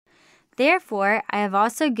Therefore, I have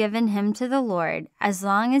also given him to the Lord. As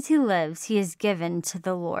long as he lives, he is given to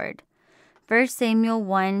the Lord. 1 Samuel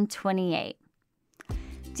 1:28.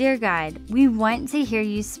 Dear God, we want to hear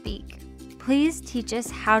you speak. Please teach us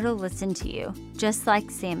how to listen to you, just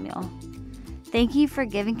like Samuel. Thank you for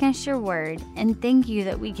giving us your word, and thank you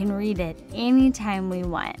that we can read it anytime we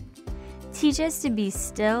want. Teach us to be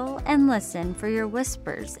still and listen for your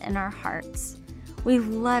whispers in our hearts. We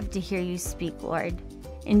love to hear you speak, Lord.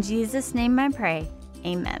 In Jesus' name I pray,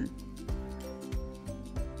 amen.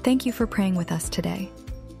 Thank you for praying with us today.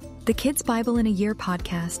 The Kids Bible in a Year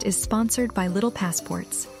podcast is sponsored by Little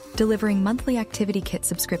Passports, delivering monthly activity kit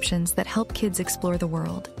subscriptions that help kids explore the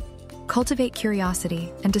world, cultivate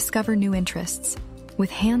curiosity, and discover new interests,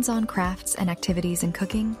 with hands-on crafts and activities in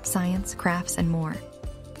cooking, science, crafts, and more,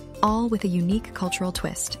 all with a unique cultural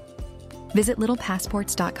twist. Visit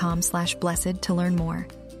littlepassports.com/blessed to learn more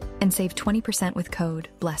and save 20% with code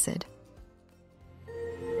BLESSED.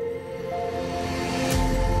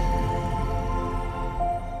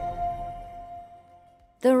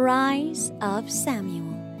 The Rise of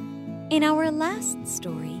Samuel. In our last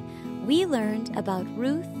story, we learned about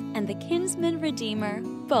Ruth and the kinsman redeemer,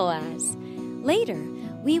 Boaz. Later,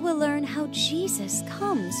 we will learn how Jesus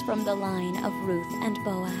comes from the line of Ruth and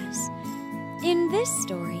Boaz. In this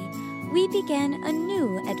story, we begin a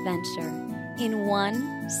new adventure in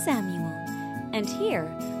 1 Samuel. And here,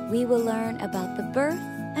 we will learn about the birth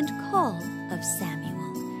and call of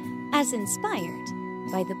Samuel, as inspired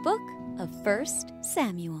by the book of 1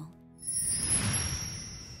 Samuel.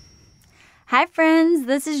 Hi, friends.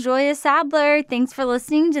 This is Julia Sadler. Thanks for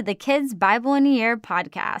listening to the Kids Bible in a Year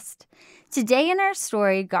podcast. Today in our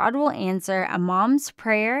story, God will answer a mom's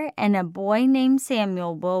prayer and a boy named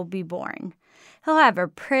Samuel will be born. He'll have a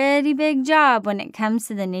pretty big job when it comes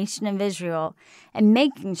to the nation of Israel and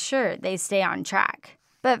making sure they stay on track.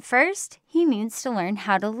 But first, he needs to learn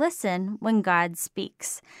how to listen when God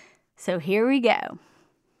speaks. So here we go.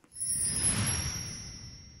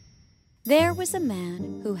 There was a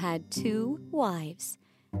man who had 2 wives.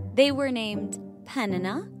 They were named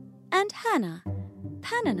Peninnah and Hannah.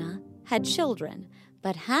 Peninnah had children,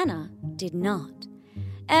 but Hannah did not.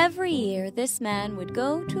 Every year, this man would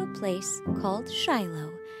go to a place called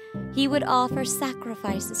Shiloh. He would offer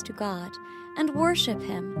sacrifices to God and worship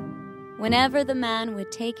him. Whenever the man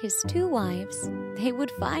would take his 2 wives, they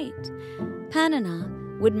would fight. Peninnah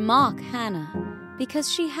would mock Hannah because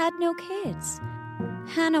she had no kids.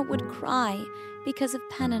 Hannah would cry because of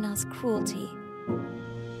Peninnah's cruelty.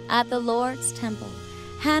 At the Lord's temple,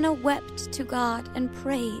 Hannah wept to God and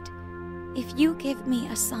prayed, "If you give me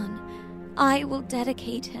a son, I will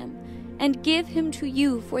dedicate him and give him to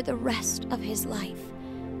you for the rest of his life."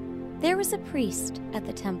 There was a priest at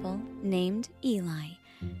the temple named Eli.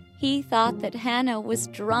 He thought that Hannah was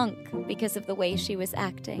drunk because of the way she was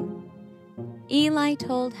acting. Eli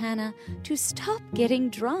told Hannah to stop getting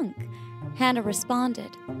drunk. Hannah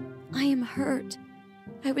responded, "I am hurt.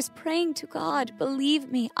 I was praying to God. Believe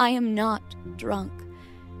me, I am not drunk."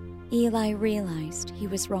 Eli realized he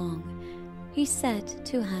was wrong. He said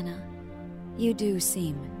to Hannah, "You do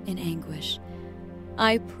seem in anguish.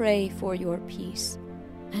 I pray for your peace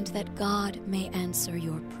and that God may answer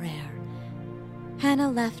your prayer." Hannah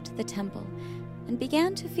left the temple and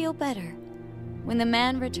began to feel better. When the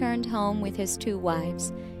man returned home with his 2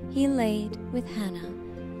 wives, he laid with Hannah.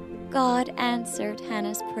 God answered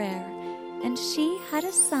Hannah's prayer, and she had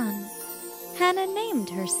a son. Hannah named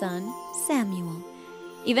her son Samuel.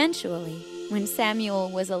 Eventually, when Samuel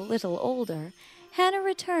was a little older, Hannah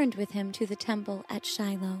returned with him to the temple at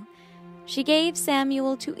Shiloh. She gave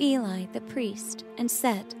Samuel to Eli the priest and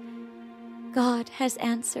said, "God has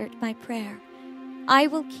answered my prayer. I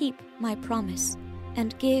will keep my promise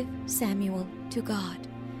and give Samuel to God."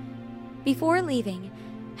 Before leaving,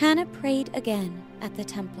 Hannah prayed again at the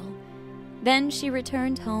temple. Then she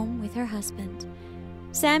returned home with her husband.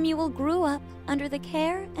 Samuel grew up under the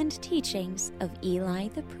care and teachings of Eli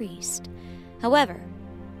the priest. However,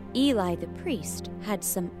 Eli the priest had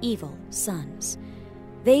some evil sons.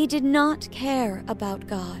 They did not care about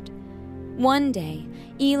God. One day,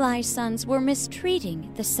 Eli's sons were mistreating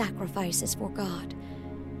the sacrifices for God.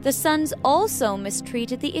 The sons also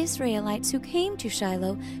mistreated the Israelites who came to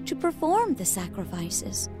Shiloh to perform the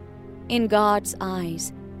sacrifices. In God's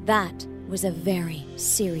eyes, that was a very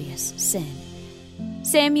serious sin.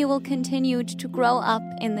 Samuel continued to grow up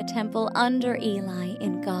in the temple under Eli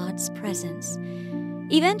in God's presence.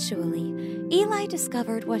 Eventually, Eli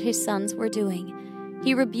discovered what his sons were doing.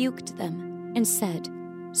 He rebuked them and said,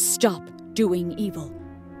 "Stop doing evil.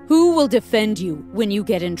 Who will defend you when you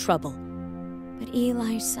get in trouble?" But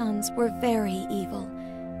Eli's sons were very evil.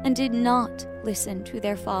 and did not listen to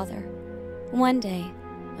their father. One day,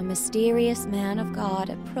 a mysterious man of God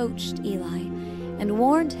approached Eli and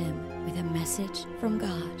warned him with a message from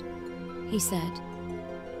God. He said,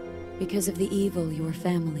 "Because of the evil your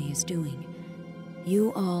family is doing,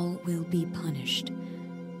 you all will be punished,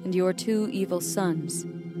 and your 2 evil sons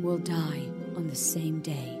will die on the same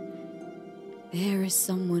day. There is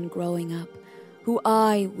someone growing up who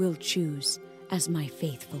I will choose as my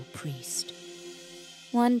faithful priest."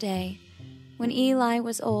 One day, when Eli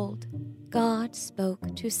was old, God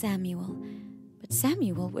spoke to Samuel. But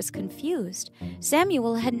Samuel was confused.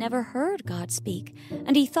 Samuel had never heard God speak,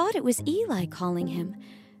 and he thought it was Eli calling him.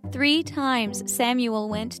 3 times Samuel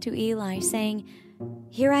went to Eli, saying,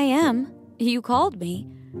 "Here I am. You called me."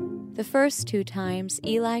 The first 2 times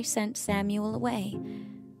Eli sent Samuel away.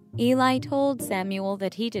 Eli told Samuel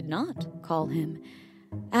that he did not call him.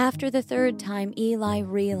 After the 3rd time, Eli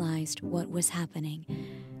realized what was happening.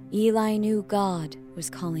 Eli knew God was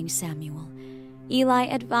calling Samuel. Eli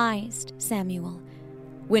advised Samuel,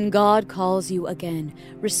 "When God calls you again,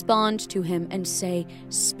 respond to him and say,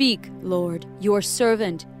 'Speak, Lord, your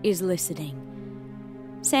servant is listening.'"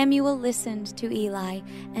 Samuel listened to Eli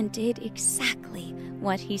and did exactly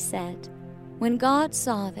what he said. When God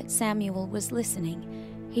saw that Samuel was listening,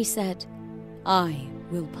 he said, "I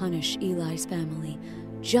will punish Eli's family,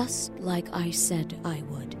 just like I said I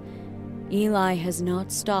would. Eli has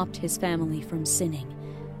not stopped his family from sinning,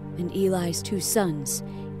 and Eli's 2 sons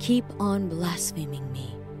keep on blaspheming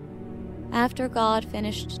me." After God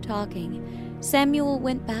finished talking, Samuel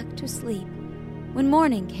went back to sleep. When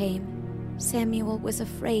morning came, Samuel was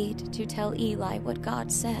afraid to tell Eli what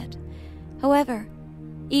God said. However,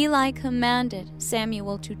 Eli commanded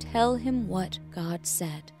Samuel to tell him what God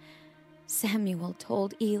said. Samuel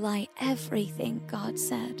told Eli everything God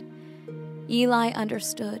said. Eli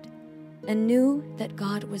understood and knew that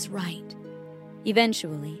God was right.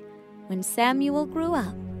 Eventually, when Samuel grew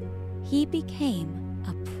up, he became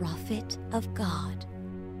a prophet of God.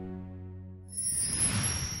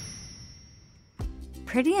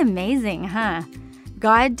 Pretty amazing, huh?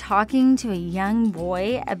 God talking to a young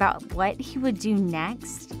boy about what he would do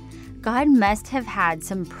next? God must have had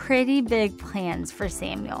some pretty big plans for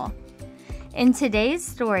Samuel. In today's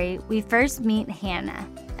story, we first meet Hannah,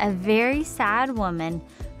 a very sad woman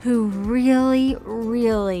who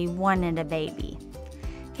really wanted a baby.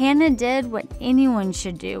 Hannah did what anyone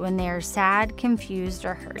should do when they are sad, confused,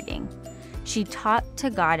 or hurting. She talked to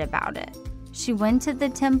God about it. She went to the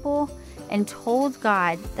temple and told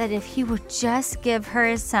God that if he would just give her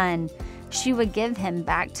a son, she would give him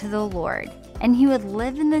back to the Lord, and he would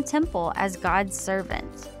live in the temple as God's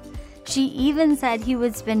servant. She even said he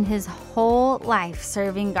would spend his whole life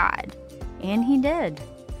serving God, and he did.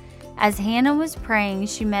 As Hannah was praying,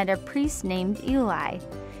 she met a priest named Eli.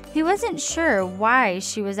 He wasn't sure why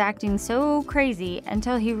she was acting so crazy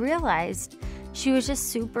until he realized she was just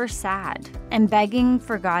super sad and begging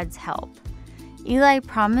for God's help. Eli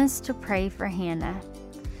promised to pray for Hannah.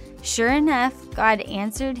 Sure enough, God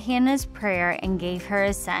answered Hannah's prayer and gave her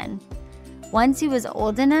a son. Once he was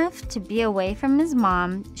old enough to be away from his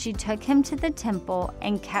mom, she took him to the temple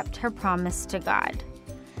and kept her promise to God.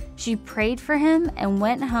 She prayed for him and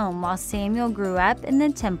went home while Samuel grew up in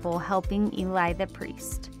the temple helping Eli the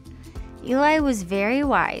priest. Eli was very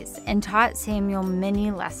wise and taught Samuel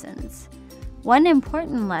many lessons. One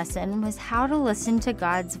important lesson was how to listen to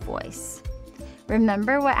God's voice.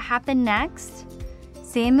 Remember what happened next?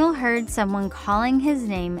 Samuel heard someone calling his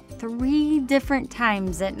name 3 different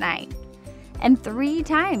times at night, and 3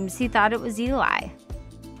 times he thought it was Eli.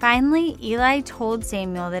 Finally, Eli told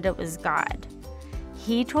Samuel that it was God.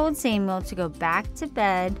 He told Samuel to go back to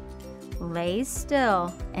bed, lay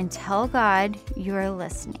still, and tell God you are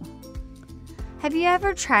listening. Have you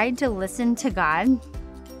ever tried to listen to God?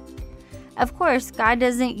 Of course, God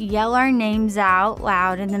doesn't yell our names out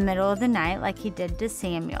loud in the middle of the night like he did to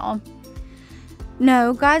Samuel.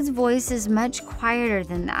 No, God's voice is much quieter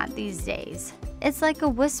than that these days. It's like a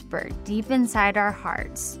whisper deep inside our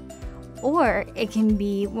hearts. Or it can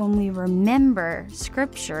be when we remember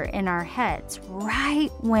scripture in our heads right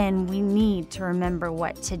when we need to remember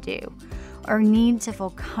what to do or need to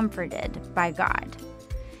feel comforted by God.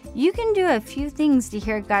 You can do a few things to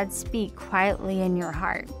hear God speak quietly in your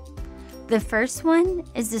heart. The first one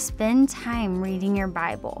is to spend time reading your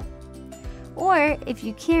Bible. Or if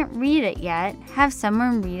you can't read it yet, have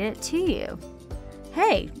someone read it to you.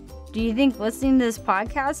 Hey, do you think listening to this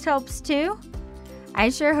podcast helps too? I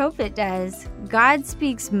sure hope it does. God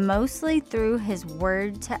speaks mostly through his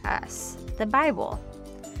word to us, the Bible.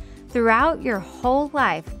 Throughout your whole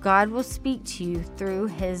life, God will speak to you through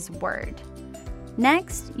his word.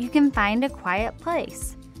 Next, you can find a quiet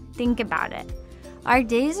place. Think about it. Our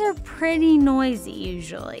days are pretty noisy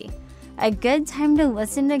usually. A good time to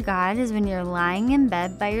listen to God is when you're lying in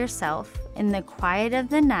bed by yourself in the quiet of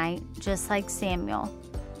the night, just like Samuel.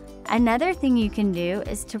 Another thing you can do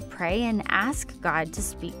is to pray and ask God to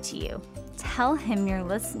speak to you. Tell him you're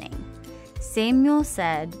listening. Samuel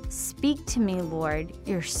said, "Speak to me, Lord,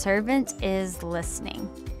 your servant is listening."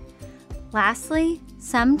 Lastly,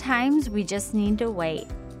 sometimes we just need to wait.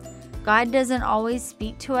 God doesn't always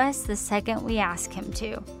speak to us the second we ask him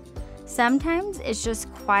to. Sometimes it's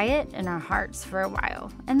just quiet in our hearts for a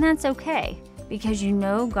while, and that's okay, because you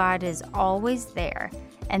know God is always there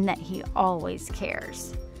and that he always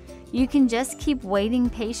cares. You can just keep waiting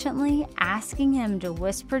patiently, asking him to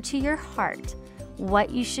whisper to your heart what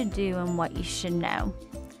you should do and what you should know.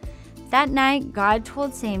 That night, God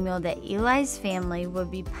told Samuel that Eli's family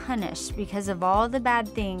would be punished because of all the bad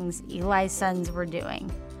things Eli's sons were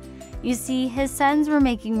doing. You see, his sons were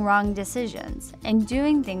making wrong decisions and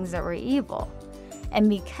doing things that were evil, and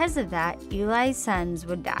because of that, Eli's sons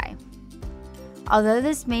would die. Although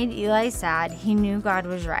this made Eli sad, he knew God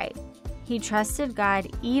was right. He trusted God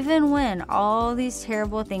even when all these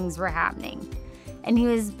terrible things were happening, and he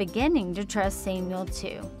was beginning to trust Samuel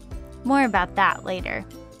too. More about that later.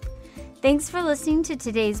 Thanks for listening to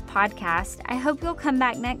today's podcast. I hope you'll come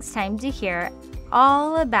back next time to hear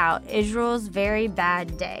all about Israel's very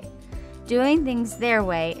bad day. Doing things their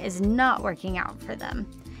way is not working out for them.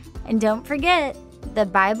 And don't forget, the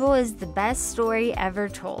Bible is the best story ever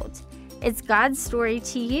told. It's God's story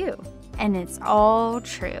to you, and it's all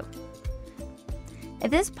true. If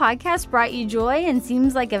this podcast brought you joy and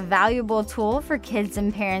seems like a valuable tool for kids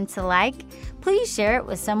and parents alike, please share it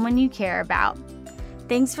with someone you care about.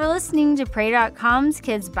 Thanks for listening to Pray.com's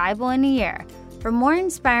Kids Bible in a Year. For more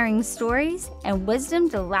inspiring stories and wisdom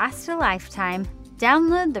to last a lifetime,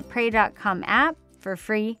 download the Pray.com app for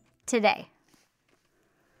free today.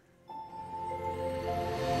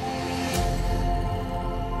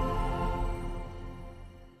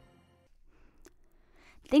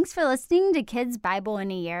 Thanks for listening to Kids Bible in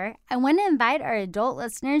a Year. I want to invite our adult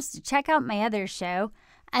listeners to check out my other show,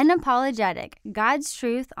 Unapologetic, God's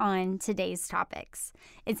Truth on Today's Topics.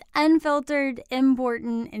 It's unfiltered,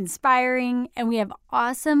 important, inspiring, and we have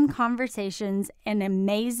awesome conversations and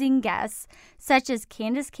amazing guests such as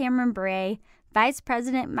Candace Cameron Bure, Vice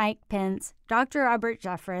President Mike Pence, Dr. Robert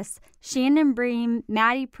Jeffress, Shannon Bream,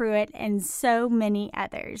 Maddie Pruitt, and so many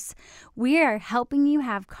others. We are helping you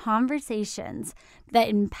have conversations that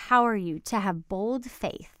empower you to have bold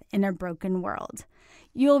faith in a broken world.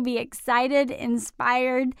 You'll be excited,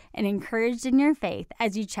 inspired, and encouraged in your faith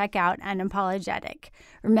as you check out Unapologetic.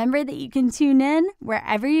 Remember that you can tune in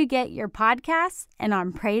wherever you get your podcasts and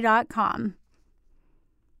on Pray.com.